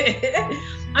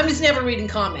 I'm just never reading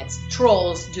comments.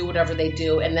 Trolls do whatever they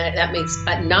do, and that makes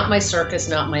not my circus,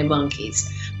 not my monkeys.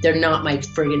 They're not my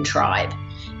friggin' tribe.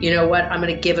 You know what? I'm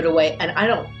going to give it away, and I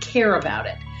don't care about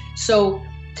it. So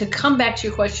to come back to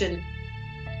your question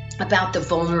about the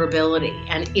vulnerability,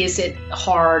 and is it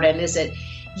hard, and is it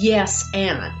yes,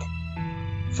 and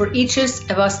for each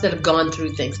of us that have gone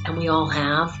through things, and we all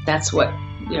have, that's what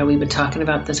we've been talking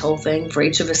about this whole thing. For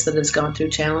each of us that has gone through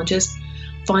challenges,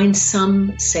 find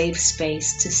some safe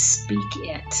space to speak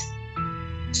it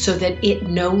so that it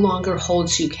no longer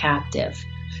holds you captive.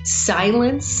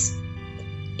 Silence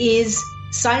is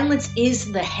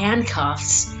the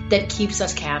handcuffs that keeps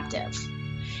us captive.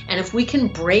 And if we can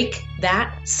break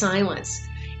that silence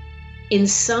in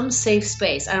some safe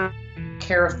space, I don't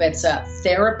care if it's a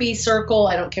therapy circle,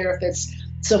 I don't care if it's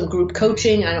some group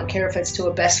coaching, I don't care if it's to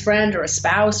a best friend or a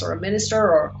spouse or a minister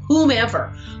or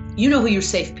whomever. You know who your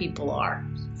safe people are.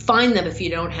 Find them if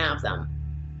you don't have them.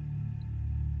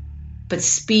 But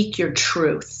speak your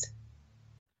truth.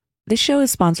 This show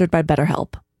is sponsored by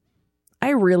BetterHelp.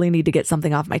 I really need to get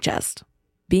something off my chest.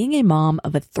 Being a mom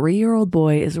of a 3-year-old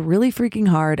boy is really freaking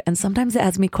hard, and sometimes it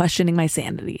has me questioning my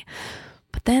sanity.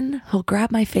 But then he'll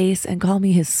grab my face and call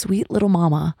me his sweet little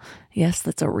mama. Yes,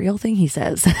 that's a real thing he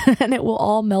says. And it will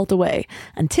all melt away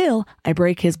until I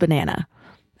break his banana.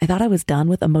 I thought I was done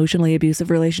with emotionally abusive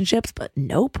relationships, but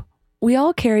nope. We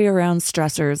all carry around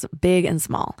stressors, big and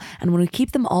small. And when we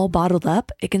keep them all bottled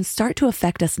up, it can start to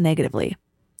affect us negatively.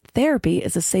 Therapy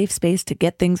is a safe space to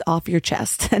get things off your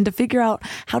chest and to figure out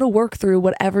how to work through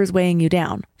whatever's weighing you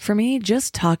down. For me,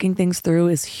 just talking things through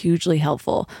is hugely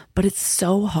helpful, but it's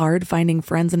so hard finding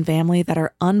friends and family that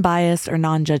are unbiased or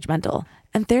non-judgmental.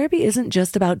 And therapy isn't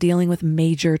just about dealing with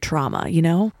major trauma,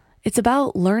 It's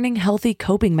about learning healthy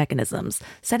coping mechanisms,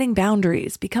 setting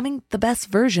boundaries, becoming the best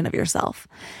version of yourself.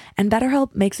 And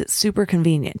BetterHelp makes it super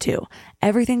convenient too.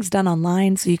 Everything's done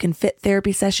online so you can fit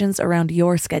therapy sessions around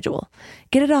your schedule.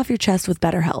 Get it off your chest with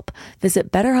BetterHelp.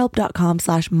 Visit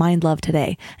betterhelp.com/mindlove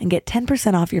today and get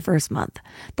 10% off your first month.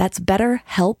 That's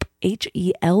BetterHelp,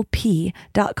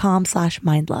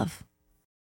 HELP.com/mindlove.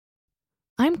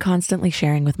 I'm constantly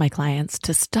sharing with my clients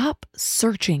to stop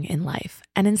searching in life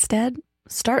and instead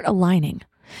start aligning.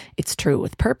 It's true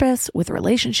with purpose, with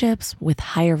relationships, with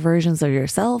higher versions of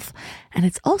yourself, and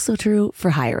it's also true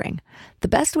for hiring. The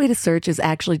best way to search is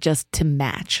actually just to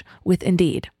match with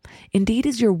Indeed. Indeed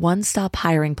is your one-stop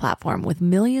hiring platform with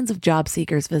millions of job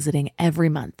seekers visiting every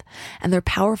month, and their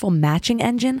powerful matching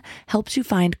engine helps you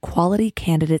find quality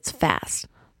candidates fast.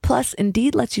 Plus, Plus,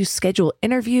 Indeed lets you schedule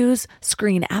interviews,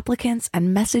 screen applicants,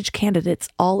 and message candidates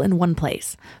all in one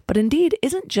place. But Indeed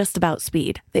isn't just about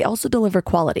speed. They also deliver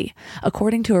quality.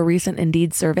 According to a recent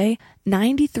Indeed survey,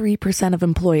 93% of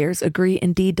employers agree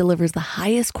Indeed delivers the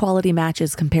highest quality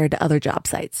matches compared to other job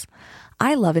sites.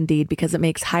 I love Indeed because it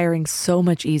makes hiring so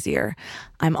much easier.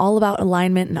 I'm all about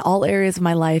alignment in all areas of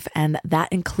my life, and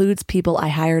that includes people I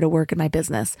hire to work in my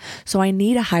business. So I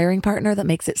need a hiring partner that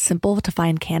makes it simple to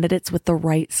find candidates with the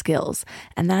right skills.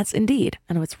 And that's Indeed.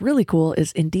 And what's really cool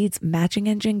is Indeed's matching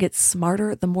engine gets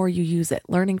smarter the more you use it,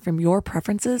 learning from your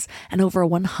preferences and over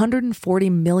 140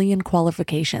 million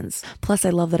qualifications. Plus,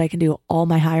 I love that I can do all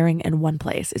my hiring in one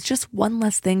place. It's just one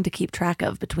less thing to keep track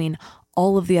of between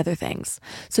all of the other things.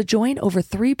 So join over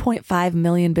 3.5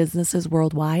 million businesses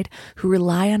worldwide who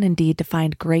rely on Indeed to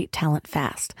find great talent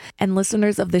fast. And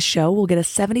listeners of this show will get a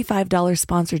 $75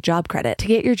 sponsored job credit to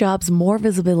get your jobs more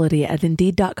visibility at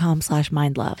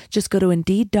Indeed.com/mindlove. Just go to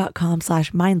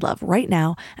Indeed.com/mindlove right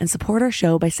now and support our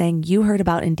show by saying you heard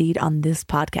about Indeed on this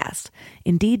podcast.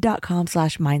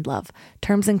 Indeed.com/mindlove.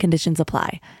 Terms and conditions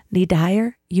apply. Need to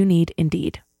hire? You need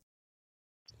Indeed.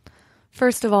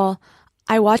 First of all,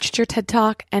 I watched your TED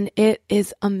Talk and it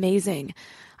is amazing.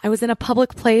 I was in a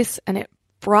public place and it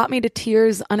brought me to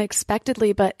tears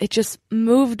unexpectedly, but it just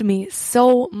moved me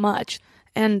so much.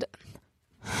 And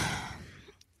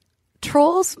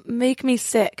trolls make me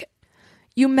sick.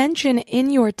 You mention in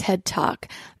your TED Talk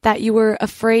that you were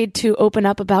afraid to open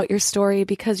up about your story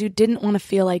because you didn't want to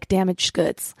feel like damaged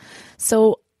goods.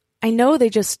 So I know they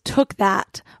just took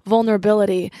that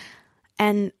vulnerability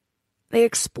and they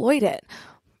exploit it.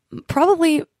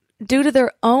 Probably due to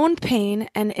their own pain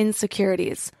and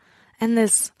insecurities and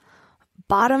this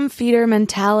bottom feeder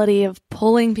mentality of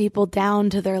pulling people down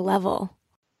to their level.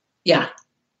 Yeah.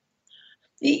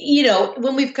 You know,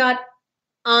 when we've got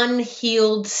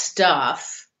unhealed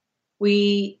stuff,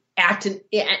 we act it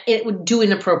do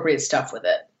inappropriate stuff with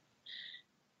it.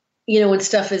 You know, when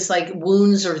stuff is like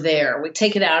wounds are there, we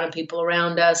take it out on people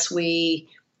around us. We,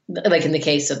 like in the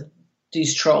case of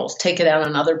these trolls, take it out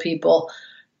on other people.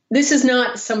 This is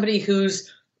not somebody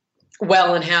who's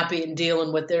well and happy and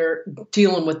dealing with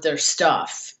their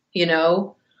stuff, you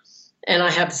know? And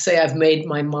I have to say I've made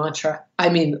my mantra. I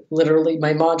mean, literally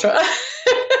my mantra.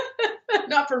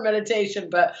 Not for meditation,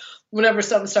 but whenever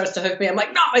something starts to hook me, I'm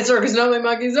like, not my circus, not my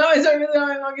monkeys, not my circus, not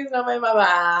my monkeys, not my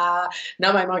mama,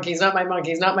 not my monkeys, not my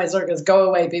monkeys, not my circus. Go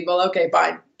away, people. Okay,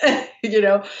 fine. You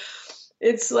know,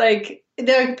 it's like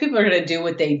people are going to do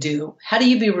what they do. How do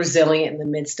you be resilient in the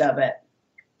midst of it?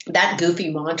 That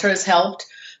goofy mantra has helped.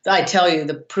 I tell you,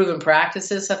 the proven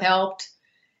practices have helped.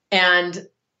 And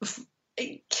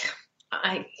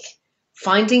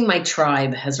finding my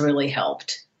tribe has really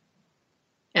helped.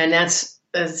 And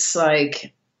it's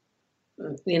like,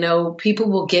 you know, people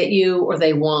will get you or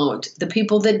they won't. The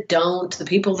people that don't, the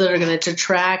people that are going to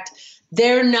detract,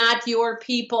 they're not your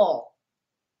people.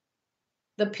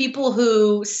 The people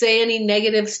who say any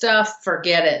negative stuff,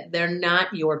 forget it. They're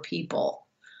not your people.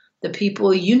 The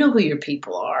people, you know who your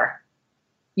people are.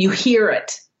 You hear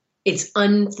it. It's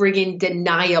unfriggin'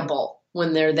 deniable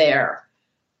when they're there.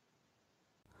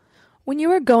 When you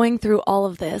were going through all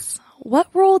of this,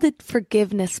 what role did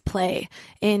forgiveness play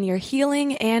in your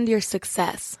healing and your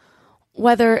success?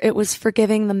 Whether it was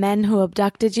forgiving the men who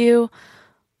abducted you,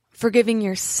 forgiving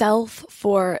yourself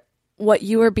for what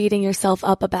you were beating yourself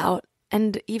up about,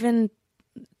 and even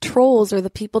trolls or the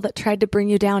people that tried to bring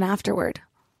you down afterward.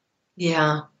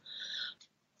 Yeah.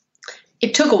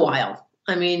 It took a while.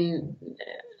 I mean,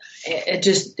 it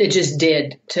just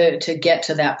did to get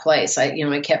to that place. I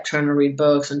kept trying to read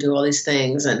books and do all these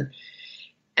things. And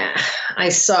I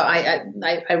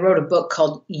wrote a book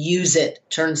called Use It,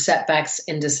 Turn Setbacks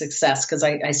into Success. Cause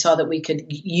I saw that we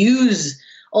could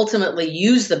ultimately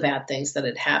use the bad things that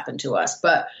had happened to us.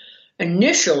 But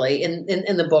initially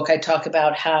in the book, I talk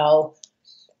about how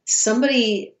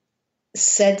somebody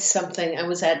said something. I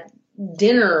was at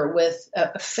dinner with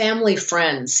a family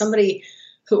friend, a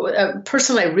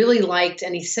person I really liked,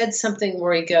 and he said something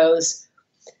where he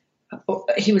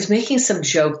was making some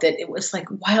joke that it was like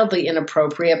wildly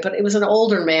inappropriate, but it was an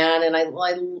older man, and I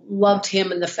loved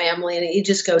him and the family, and he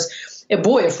just goes,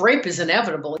 boy, if rape is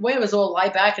inevitable, we might as well lie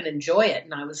back and enjoy it.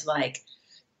 And I was like,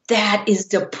 that is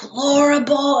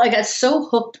deplorable. I got so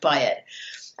hooked by it.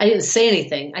 I didn't say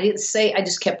anything. I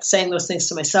just kept saying those things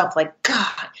to myself, like,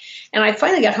 God. And I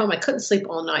finally got home. I couldn't sleep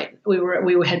all night. We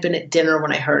had been at dinner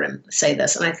when I heard him say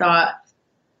this. And I thought,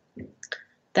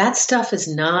 that stuff is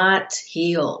not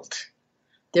healed.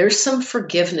 There's some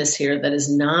forgiveness here that has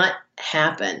not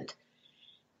happened.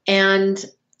 And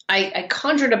I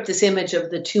conjured up this image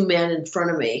of the two men in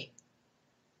front of me.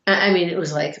 I mean, it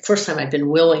was like the first time I'd been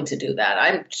willing to do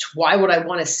that. Why would I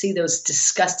want to see those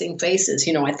disgusting faces?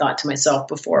 I thought to myself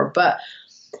before, but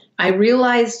I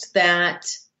realized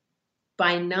that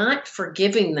by not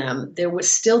forgiving them, there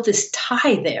was still this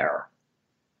tie there.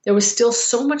 There was still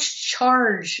so much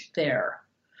charge there.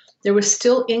 There was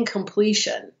still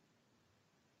incompletion.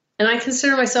 And I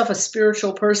consider myself a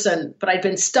spiritual person, but I'd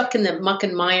been stuck in the muck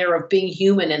and mire of being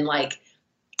human and like,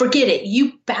 forget it.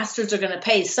 You bastards are going to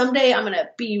pay. Someday I'm going to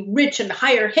be rich and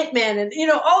hire hitman and,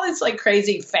 all this like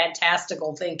crazy,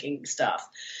 fantastical thinking stuff.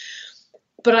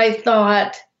 But I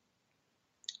thought,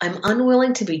 I'm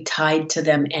unwilling to be tied to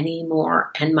them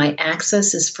anymore. And my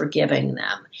access is forgiving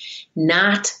them,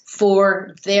 not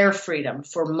for their freedom,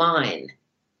 for mine.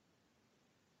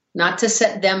 Not to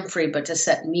set them free, but to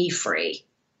set me free.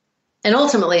 And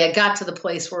ultimately, I got to the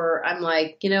place where I'm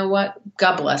like, you know what?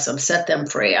 God bless them. Set them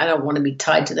free. I don't want to be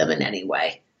tied to them in any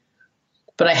way.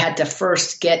 But I had to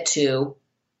first get to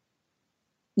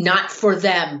not for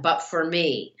them, but for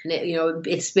me. And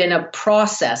it's been a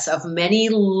process of many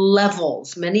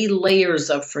levels, many layers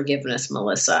of forgiveness,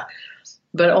 Melissa.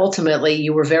 But ultimately,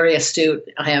 you were very astute,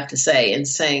 I have to say, in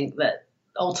saying that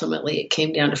ultimately it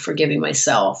came down to forgiving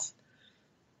myself.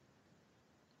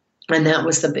 And that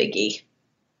was the biggie.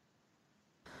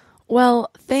 Well,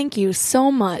 thank you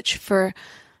so much for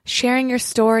sharing your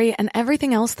story and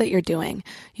everything else that you're doing.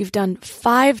 You've done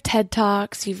 5 TED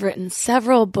Talks, you've written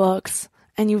several books,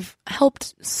 and you've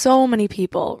helped so many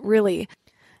people, really.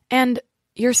 And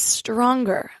you're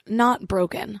stronger, not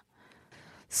broken.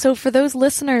 So for those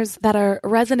listeners that are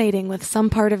resonating with some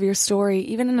part of your story,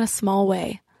 even in a small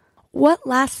way, what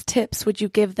last tips would you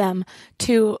give them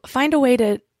to find a way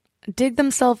to dig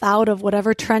themselves out of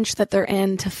whatever trench that they're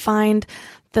in, to find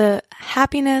the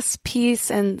happiness, peace,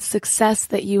 and success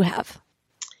that you have?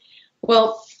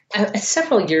 Well,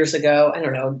 several years ago, I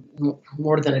don't know,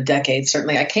 more than a decade,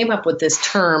 certainly, I came up with this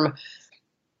term,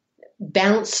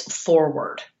 bounce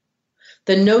forward.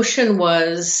 The notion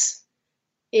was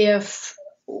I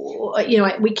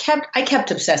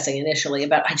kept obsessing initially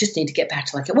about, I just need to get back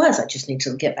to like it was. I just need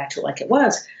to get back to like it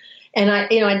was. And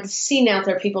I'd seen out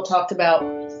there people talked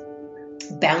about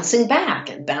bouncing back.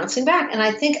 And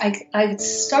I think I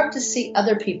start to see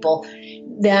other people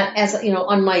that, as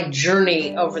on my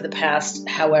journey over the past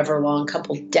however long,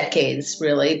 couple decades,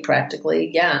 really,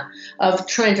 practically, of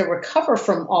trying to recover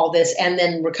from all this and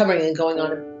then recovering and going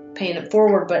on and paying it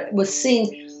forward, but was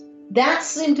seeing that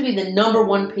seemed to be the number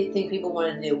one thing people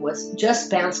wanted to do, was just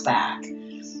bounce back.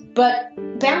 But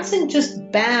bouncing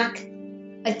just back,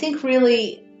 I think,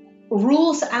 really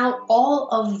rules out all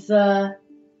of the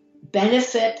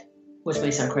benefit, which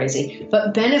may sound crazy,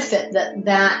 but benefit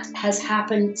that has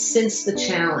happened since the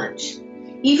challenge.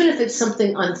 Even if it's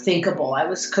something unthinkable. I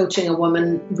was coaching a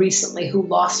woman recently who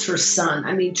lost her son.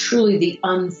 I mean, truly the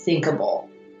unthinkable.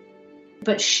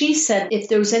 But she said if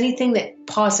there was anything that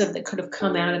positive that could have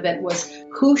come out of it was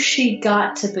who she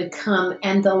got to become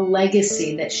and the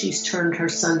legacy that she's turned her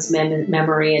son's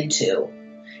memory into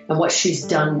and what she's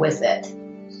done with it.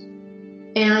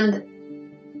 And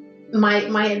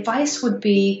my advice would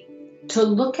be to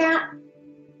look at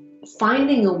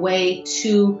finding a way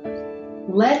to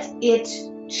let it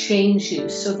change you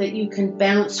so that you can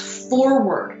bounce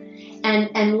forward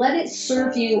and let it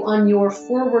serve you on your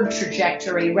forward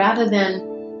trajectory rather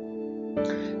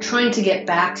than trying to get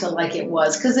back to like it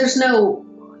was. Because there's no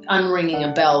unringing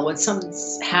a bell. When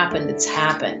something's happened, it's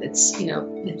happened.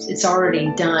 It's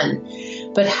already done.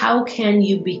 But how can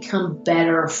you become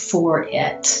better for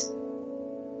it?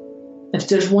 If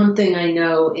there's one thing I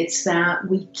know, it's that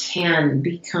we can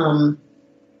become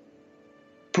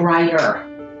brighter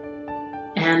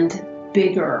and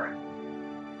bigger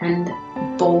and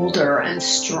bolder and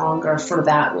stronger for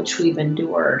that which we've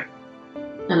endured.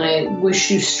 And I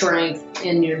wish you strength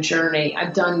in your journey.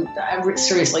 I've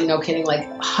seriously, no kidding, like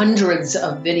hundreds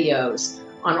of videos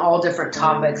on all different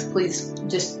topics. Please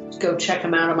just go check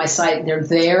them out on my site. They're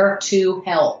there to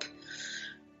help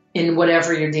in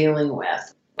whatever you're dealing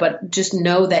with. But just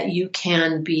know that you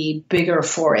can be bigger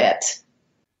for it.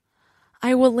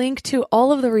 I will link to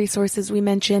all of the resources we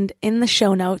mentioned in the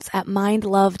show notes at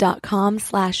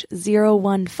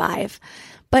mindlove.com/015.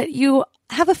 But you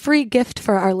have a free gift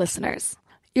for our listeners.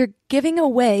 You're giving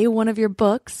away one of your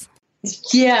books.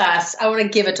 Yes, I want to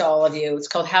give it to all of you. It's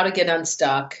called How to Get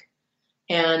Unstuck.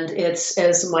 And it's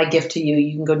as my gift to you.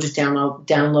 You can go just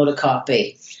download a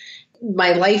copy.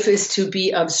 My life is to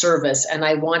be of service, and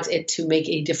I want it to make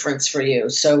a difference for you.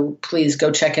 So please go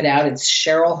check it out. It's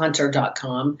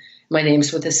CherylHunter.com. My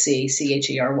name's with a C,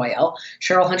 CHERYL.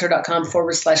 CherylHunter.com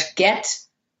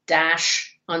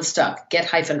 /get-unstuck.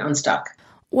 Get-unstuck.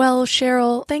 Well,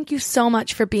 Cheryl, thank you so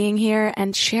much for being here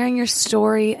and sharing your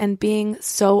story and being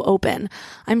so open.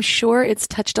 I'm sure it's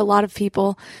touched a lot of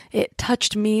people. It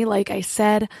touched me, like I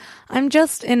said. I'm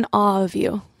just in awe of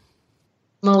you.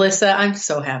 Melissa, I'm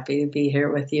so happy to be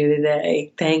here with you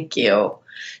today. Thank you.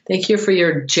 Thank you for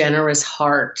your generous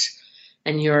heart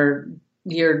and your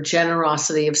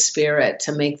generosity of spirit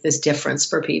to make this difference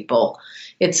for people.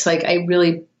 It's like I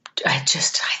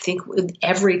think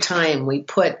every time we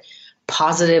put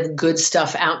positive, good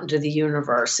stuff out into the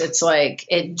universe, it's like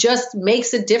it just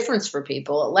makes a difference for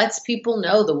people. It lets people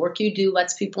know the work you do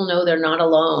lets people know they're not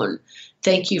alone.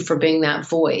 Thank you for being that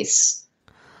voice.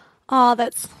 Oh,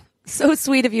 that's so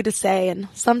sweet of you to say, and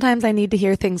sometimes I need to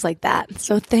hear things like that,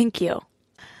 so thank you.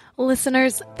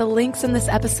 Listeners, the links in this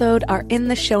episode are in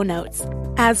the show notes,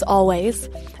 as always,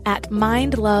 at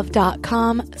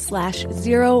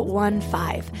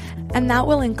mindlove.com/015. And that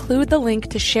will include the link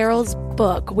to Cheryl's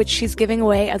book, which she's giving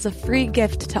away as a free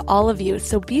gift to all of you,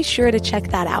 so be sure to check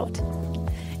that out.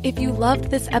 If you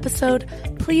loved this episode,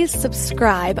 please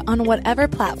subscribe on whatever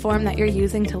platform that you're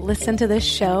using to listen to this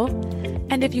show.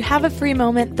 And if you have a free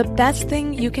moment, the best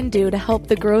thing you can do to help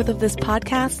the growth of this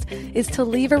podcast is to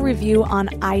leave a review on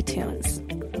iTunes.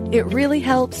 It really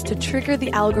helps to trigger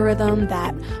the algorithm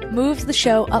that moves the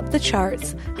show up the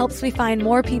charts, helps me find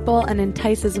more people, and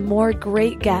entices more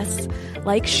great guests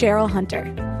like Cheryl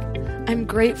Hunter. I'm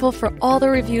grateful for all the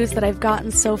reviews that I've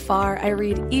gotten so far. I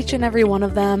read each and every one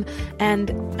of them, and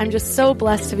I'm just so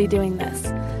blessed to be doing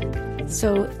this.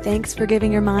 So thanks for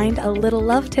giving your mind a little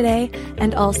love today,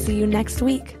 and I'll see you next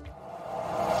week.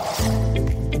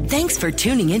 Thanks for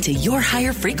tuning into Your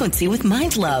Higher Frequency with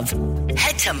Mind Love.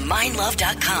 Head to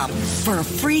mindlove.com for a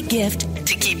free gift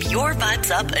to keep your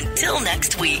vibes up until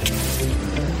next week.